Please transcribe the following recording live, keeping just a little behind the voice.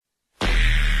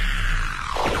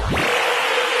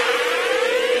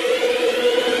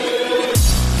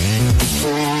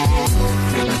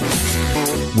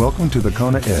Welcome to the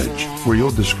Kona Edge, where you'll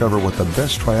discover what the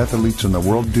best triathletes in the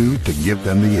world do to give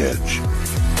them the edge.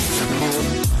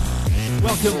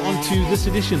 Welcome on to this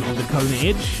edition of the Kona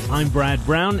Edge. I'm Brad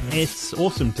Brown. It's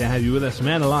awesome to have you with us,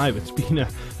 man alive. It's been a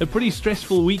pretty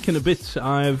stressful week and a bit.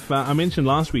 I mentioned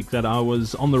last week that I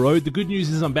was on the road. The good news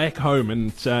is I'm back home,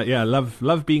 and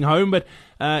love being home. But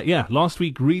last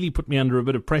week really put me under a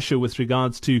bit of pressure with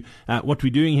regards to what we're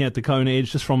doing here at the Kona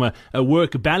Edge, just from a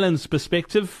work balance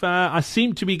perspective. I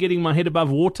seem to be getting my head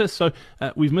above water, so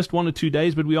we've missed 1 or 2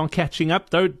 days, but we are catching up.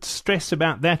 Don't stress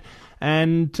about that.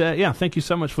 And thank you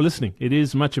so much for listening. It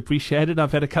is much appreciated.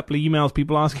 I've had a couple of emails,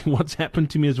 people asking what's happened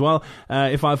to me as well.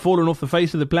 If I've fallen off the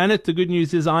face of the planet, the good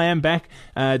news is I am back,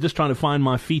 just trying to find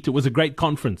my feet. It was a great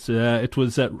conference. It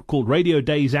was called Radio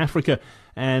Days Africa.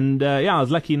 And I was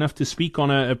lucky enough to speak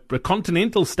on a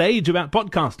continental stage about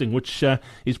podcasting, which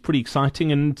is pretty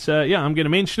exciting. And I'm going to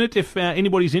mention it. If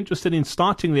anybody's interested in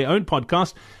starting their own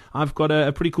podcast, I've got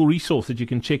a pretty cool resource that you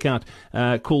can check out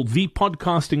called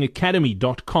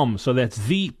thepodcastingacademy.com. So that's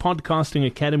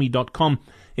thepodcastingacademy.com.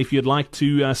 If you'd like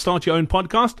to start your own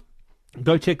podcast,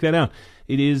 go check that out.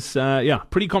 It is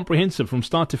pretty comprehensive from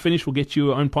start to finish. We'll get you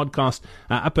your own podcast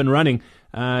up and running.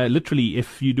 Literally,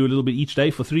 if you do a little bit each day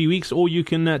for 3 weeks, or you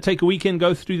can take a weekend,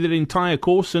 go through the entire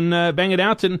course and bang it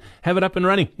out and have it up and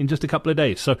running in just a couple of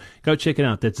days. So go check it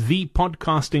out. That's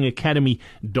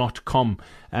thepodcastingacademy.com.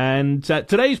 And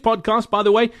today's podcast, by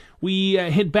the way, we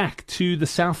head back to the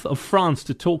south of France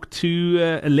to talk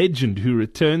to a legend who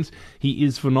returns. He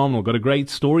is phenomenal. Got a great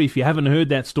story. If you haven't heard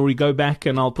that story, go back,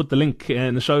 and I'll put the link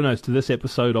in the show notes to this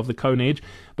episode of the Kona Edge.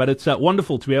 But it's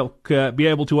wonderful to be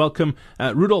able to welcome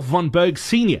Rudolf von Berg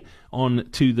Sr. on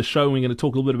to the show. We're going to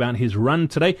talk a little bit about his run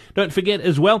today. Don't forget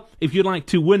as well, if you'd like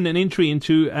to win an entry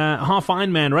into a half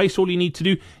Ironman race, all you need to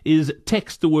do is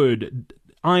text the word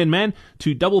Ironman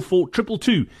to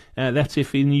 44222. That's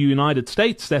if in the United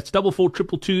States. That's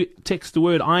 44222. Text the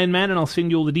word Ironman and I'll send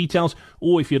you all the details.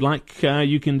 Or if you'd like,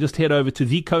 you can just head over to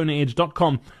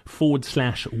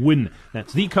thekonaedge.com/win.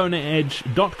 That's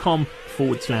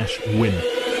thekonaedge.com/win.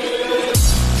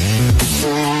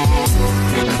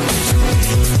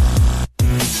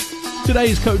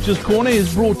 Today's Coach's Corner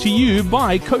is brought to you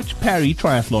by Coach Parry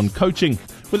Triathlon Coaching.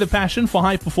 With a passion for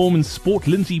high-performance sport,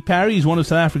 Lindsay Parry is one of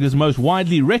South Africa's most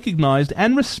widely recognized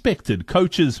and respected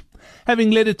coaches.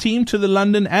 Having led a team to the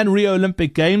London and Rio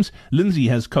Olympic Games, Lindsay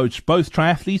has coached both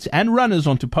triathletes and runners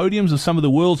onto podiums of some of the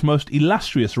world's most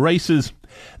illustrious races.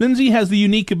 Lindsay has the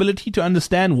unique ability to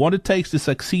understand what it takes to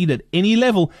succeed at any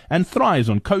level and thrives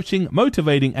on coaching,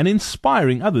 motivating and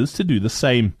inspiring others to do the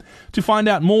same. To find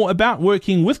out more about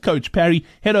working with Coach Parry,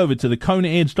 head over to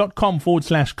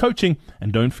thekonaedge.com/coaching.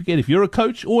 And don't forget, if you're a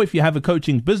coach or if you have a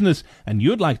coaching business and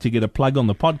you'd like to get a plug on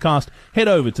the podcast, head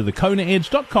over to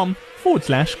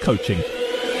thekonaedge.com/coaching.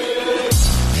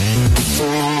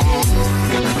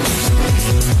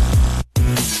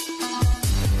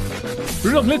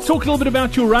 Rudolf, let's talk a little bit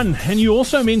about your run. And you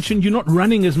also mentioned you're not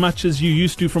running as much as you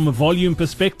used to from a volume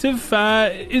perspective.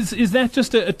 Is that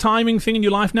just a timing thing in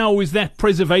your life now, or is that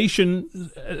preservation,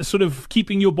 sort of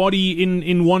keeping your body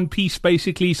in one piece,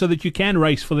 basically, so that you can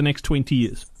race for the next 20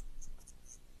 years?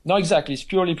 No, exactly. It's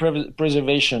purely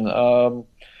preservation. I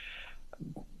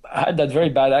had that very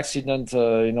bad accident,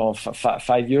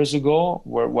 5 years ago,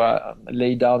 where I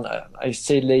lay down. I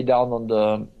stayed laid down on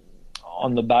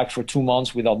the back for 2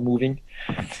 months without moving.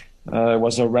 It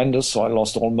was horrendous, so I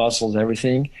lost all muscles,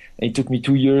 everything. It took me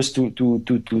 2 years to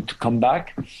come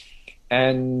back,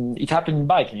 and it happened in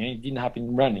biking. It didn't happen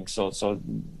in running.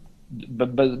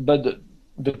 But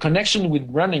the connection with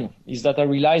running is that I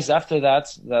realized after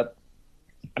that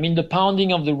the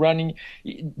pounding of the running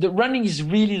is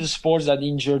really the sport that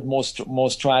injured most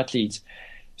triathletes.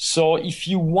 So if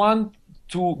you want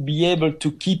to be able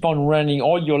to keep on running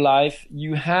all your life,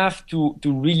 you have to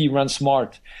really run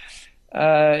smart.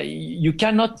 You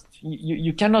cannot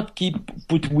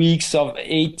put weeks of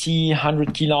 80,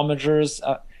 100 kilometers.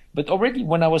 But already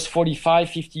when I was 45,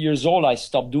 50 years old, I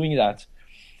stopped doing that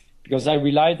because I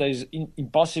realized that it's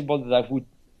impossible that I would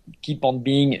keep on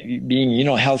being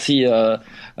healthy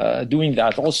doing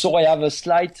that. Also, I have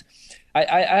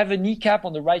I have a kneecap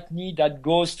on the right knee that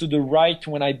goes to the right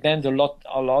when I bend a lot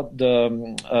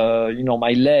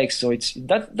my legs. So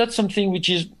that's something which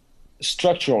is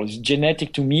structural. It's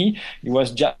genetic to me. It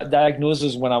was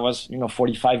diagnosed when I was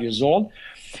 45 years old.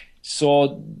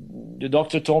 So the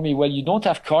doctor told me, well, you don't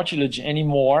have cartilage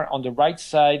anymore on the right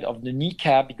side of the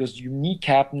kneecap because your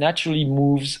kneecap naturally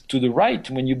moves to the right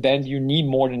when you bend your knee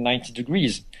more than 90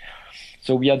 degrees.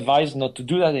 So we advise not to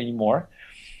do that anymore.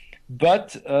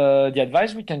 But the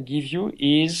advice we can give you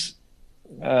is,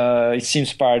 it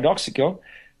seems paradoxical,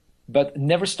 but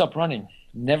never stop running.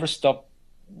 Never stop,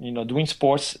 doing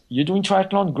sports. You're doing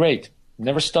triathlon, great.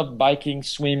 Never stop biking,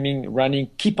 swimming, running.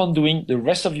 Keep on doing the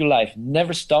rest of your life.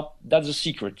 Never stop. That's the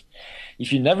secret.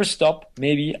 If you never stop,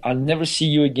 maybe I'll never see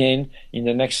you again in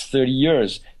the next 30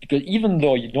 years. Because even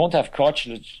though you don't have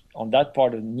cartilage on that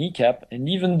part of the kneecap, and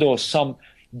even though some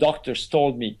doctors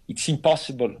told me it's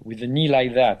impossible with a knee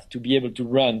like that to be able to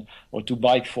run or to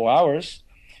bike 4 hours,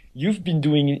 you've been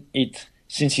doing it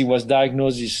since he was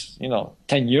diagnosed,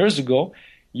 10 years ago.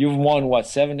 You've won,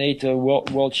 7, 8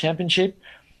 world championship,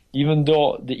 even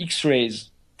though the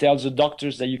X-rays tells the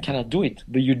doctors that you cannot do it,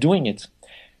 but you're doing it.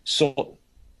 So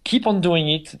keep on doing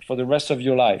it for the rest of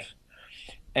your life.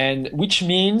 And which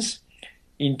means,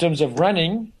 in terms of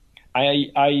running,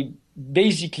 I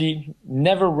basically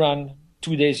never run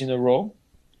 2 days in a row.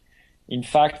 In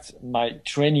fact, my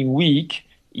training week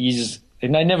is,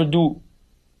 and I never do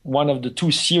one of the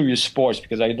two serious sports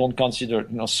because I don't consider,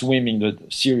 swimming the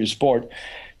serious sport.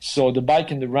 So the bike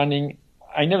and the running,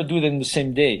 I never do them the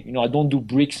same day. I don't do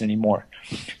bricks anymore.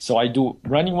 So I do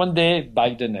running one day,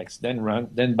 bike the next, then run,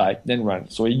 then bike, then run.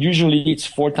 So usually it's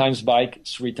 4 times bike,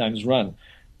 3 times run,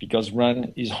 because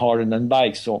run is harder than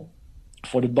bike. So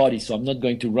for the body, so I'm not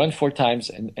going to run 4 times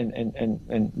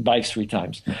and bike 3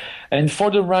 times. And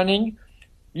for the running,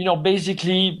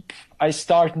 basically I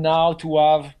start now to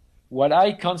have what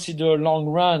I consider a long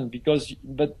run,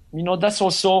 but that's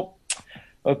also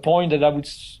a point that I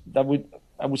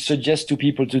would suggest to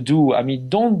people to do. I mean,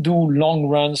 don't do long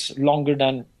runs longer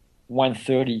than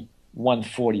 130,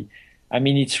 140. I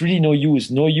mean, it's really no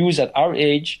use at our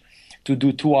age to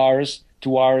do 2 hours,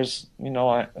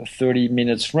 30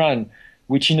 minutes run,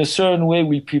 which in a certain way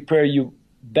will prepare you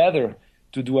better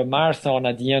to do a marathon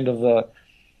at the end of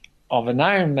an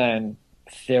Ironman.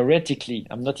 Theoretically,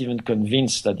 I'm not even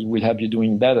convinced that it will help you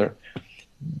doing better.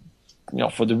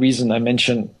 For the reason I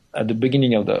mentioned at the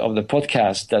beginning of the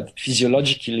podcast, that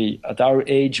physiologically at our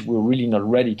age we're really not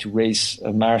ready to race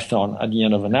a marathon at the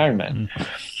end of an Ironman.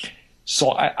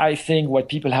 So I think what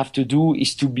people have to do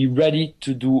is to be ready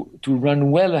to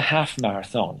run well a half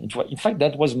marathon. In fact,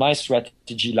 that was my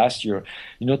strategy last year.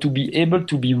 To be able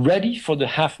to be ready for the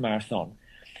half marathon.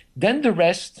 Then the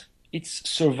rest, it's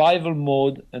survival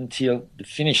mode until the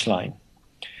finish line.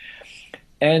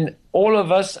 And all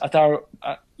of us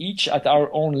each at our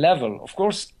own level. Of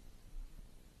course,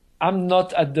 I'm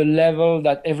not at the level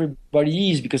that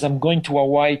everybody is because I'm going to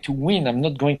Hawaii to win. I'm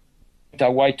not going to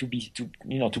Hawaii to be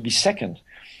second.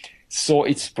 So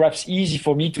it's perhaps easy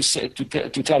for me to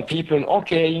tell people,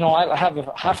 okay, I have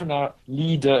a half an hour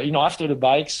lead, after the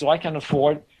bike, so I can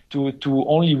afford to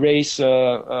only race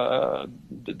the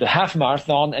half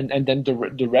marathon, and then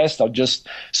the rest I'll just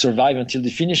survive until the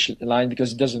finish line,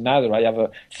 because it doesn't matter. I have a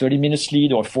 30 minutes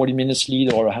lead or 40 minutes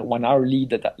lead or a 1 hour lead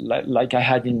that like I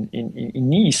had in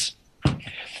Nice.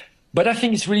 But I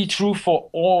think it's really true for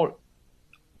all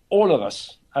of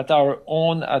us at our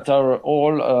old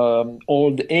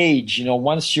age.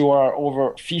 Once you are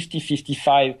over 50,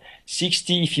 55,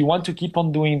 60, if you want to keep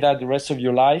on doing that the rest of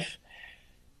your life,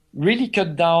 really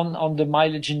cut down on the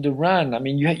mileage in the run. I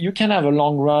mean, you can have a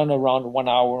long run around 1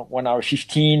 hour, 1 hour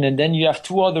 15, and then you have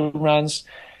 2 other runs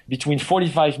between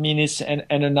 45 minutes and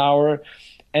an hour.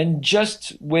 And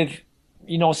just with,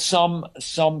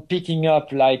 some picking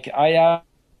up, like I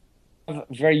have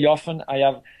very often,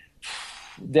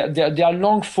 there are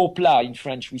long faux plats in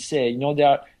French, we say.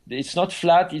 It's not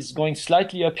flat, it's going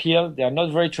slightly uphill. They are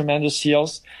not very tremendous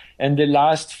hills, and they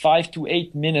last 5 to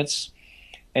 8 minutes.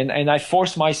 And I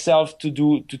force myself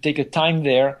to take a time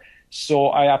there. So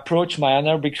I approach my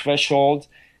anaerobic threshold,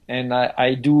 and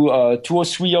I do 2 or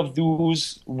 3 of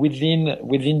those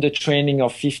within the training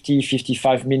of 50,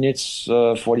 55 minutes,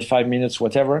 45 minutes,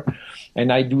 whatever.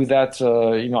 And I do that,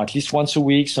 at least once a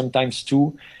week, sometimes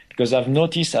 2, because I've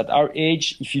noticed at our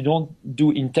age, if you don't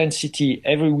do intensity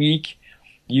every week,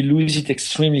 you lose it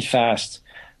extremely fast.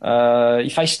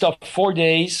 If I stop 4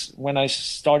 days, when I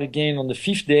start again on the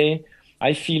 5th day,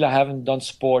 I feel I haven't done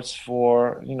sports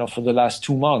for the last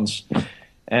 2 months.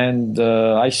 And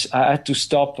I had to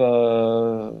stop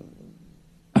for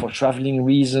traveling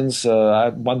reasons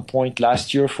at one point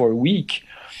last year for a week.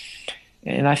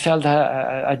 And I felt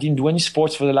I didn't do any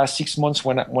sports for the last 6 months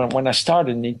when I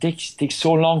started. And it takes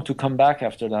so long to come back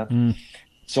after that.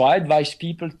 So I advise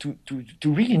people to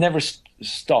really never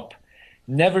stop.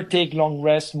 Never take long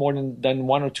rest more than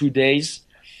 1 or 2 days.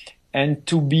 And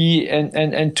to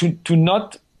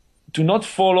not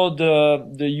follow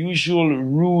the usual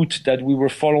route that we were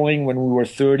following when we were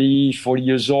 30, 40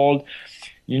 years old,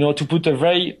 to put a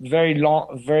very, very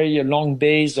long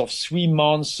base of 3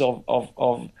 months of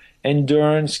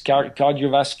endurance,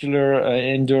 cardiovascular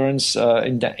endurance,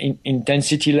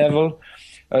 intensity level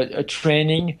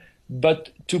training, but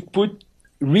to put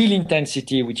real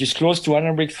intensity, which is close to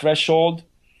anaerobic threshold,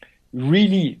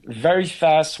 really very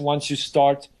fast once you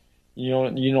start.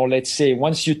 Let's say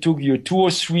once you took your 2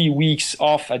 or 3 weeks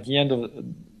off at the end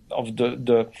of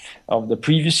the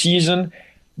previous season,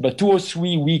 but 2 or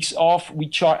 3 weeks off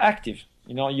which are active.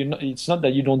 It's not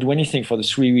that you don't do anything for the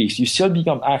 3 weeks. You still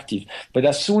become active. But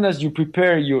as soon as you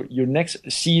prepare your next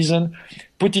season,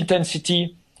 put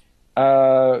intensity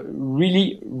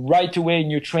really right away in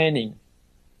your training.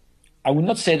 I would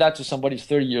not say that to somebody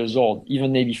 30 years old,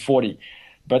 even maybe 40.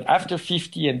 But after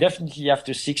 50 and definitely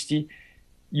after 60,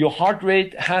 your heart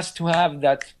rate has to have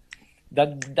that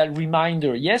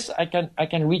reminder. Yes, I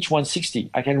can reach 160.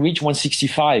 I can reach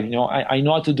 165. I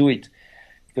know how to do it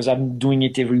because I'm doing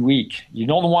it every week. You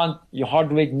don't want your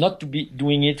heart rate not to be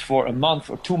doing it for a month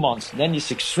or 2 months. Then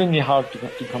it's extremely hard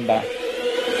to come back.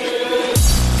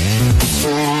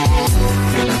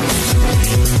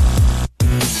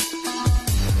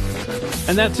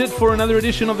 And that's it for another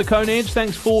edition of the Kona Edge.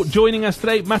 Thanks for joining us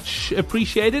today. Much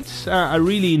appreciated. I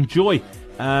really enjoy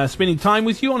spending time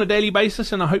with you on a daily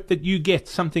basis, and I hope that you get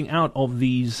something out of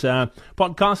these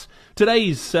podcasts.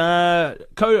 Today's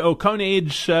Kona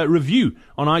Edge review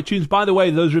on iTunes. By the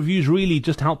way, those reviews really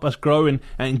just help us grow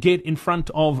and get in front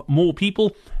of more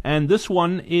people. And this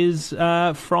one is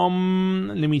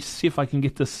from, let me see if I can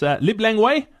get this, Lib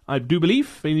Langway, I do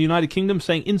believe, in the United Kingdom,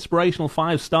 saying inspirational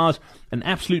 5 stars, an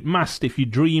absolute must if you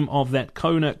dream of that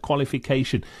Kona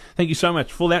qualification. Thank you so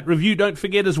much for that review. Don't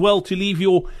forget as well to leave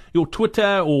your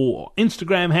Twitter or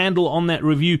Instagram handle on that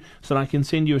review so that I can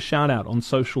send you a shout out on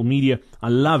social media. I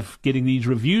love getting these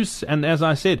reviews, and as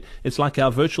I said, it's like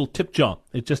our virtual tip jar.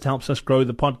 It just helps us grow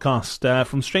the podcast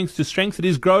from strength to strength. It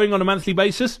is growing on a monthly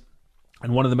basis,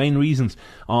 and one of the main reasons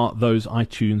are those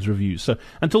iTunes reviews. So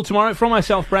until tomorrow, from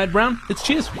myself, Brad Brown, it's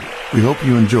cheers. We hope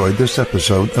you enjoyed this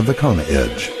episode of the Kona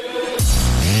Edge.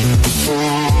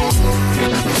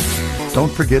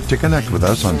 Don't forget to connect with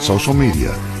us on social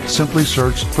media. Simply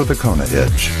search for the Kona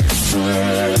Edge.